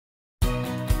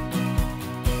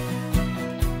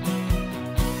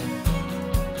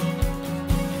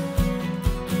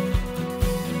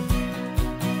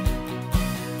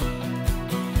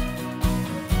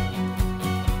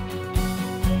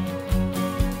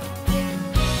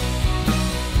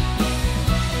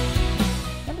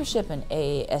Leadership in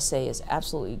AASA is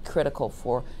absolutely critical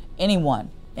for anyone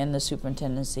in the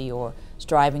superintendency or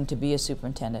striving to be a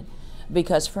superintendent,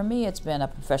 because for me it's been a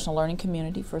professional learning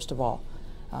community, first of all.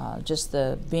 Just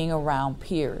the being around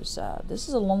peers. This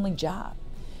is a lonely job,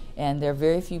 and there are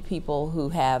very few people who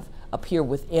have a peer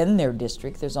within their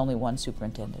district. There's only one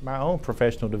superintendent. My own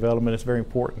professional development is very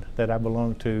important, that I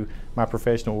belong to my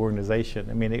professional organization.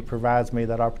 I mean, it provides me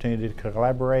that opportunity to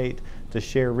collaborate, to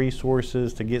share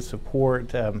resources, to get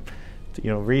support,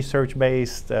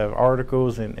 research-based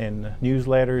articles and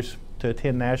newsletters, to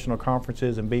attend national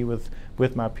conferences and be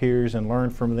with my peers and learn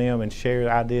from them and share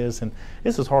ideas. And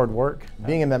this is hard work.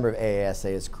 Being a member of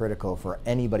AASA is critical for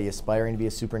anybody aspiring to be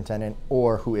a superintendent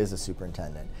or who is a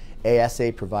superintendent.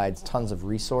 AASA provides tons of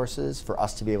resources for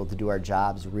us to be able to do our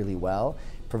jobs really well.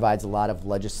 It provides a lot of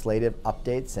legislative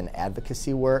updates and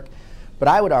advocacy work. But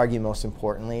I would argue, most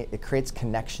importantly, it creates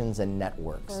connections and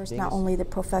networks. There's not only the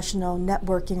professional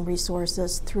networking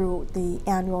resources through the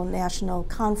annual national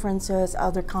conferences,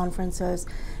 other conferences,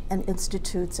 and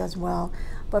institutes as well.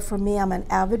 But for me, I'm an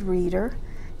avid reader,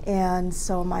 and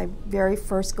so my very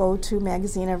first go-to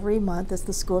magazine every month is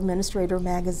the School Administrator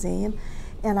magazine,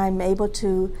 and I'm able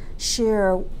to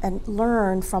share and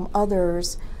learn from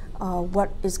others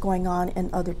what is going on in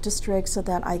other districts, so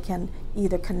that I can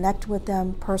either connect with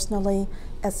them personally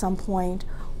at some point,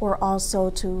 or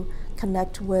also to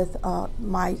connect with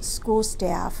my school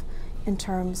staff in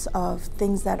terms of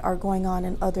things that are going on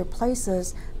in other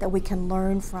places that we can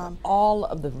learn from. All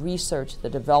of the research, the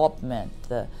development,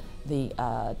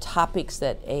 the topics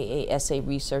that AASA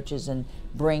researches and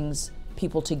brings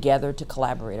people together to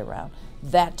collaborate around.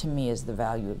 That, to me, is the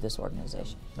value of this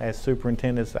organization. As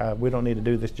superintendents, we don't need to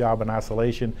do this job in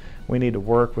isolation. We need to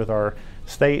work with our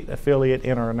state affiliate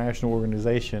and our national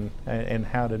organization and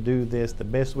how to do this the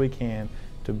best we can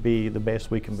to be the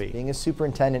best we can be. Being a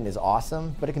superintendent is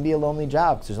awesome, but it can be a lonely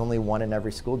job because there's only one in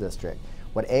every school district.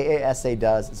 What AASA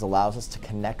does is allows us to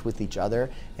connect with each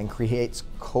other and creates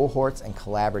cohorts and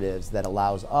collaboratives that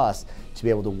allows us to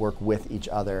be able to work with each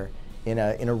other in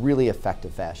a really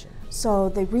effective fashion. So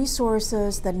the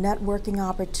resources, the networking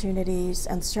opportunities,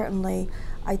 and certainly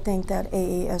I think that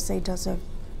AASA does a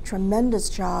tremendous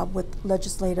job with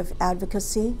legislative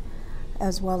advocacy,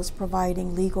 as well as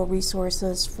providing legal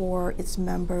resources for its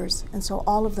members. And so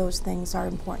all of those things are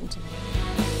important to me.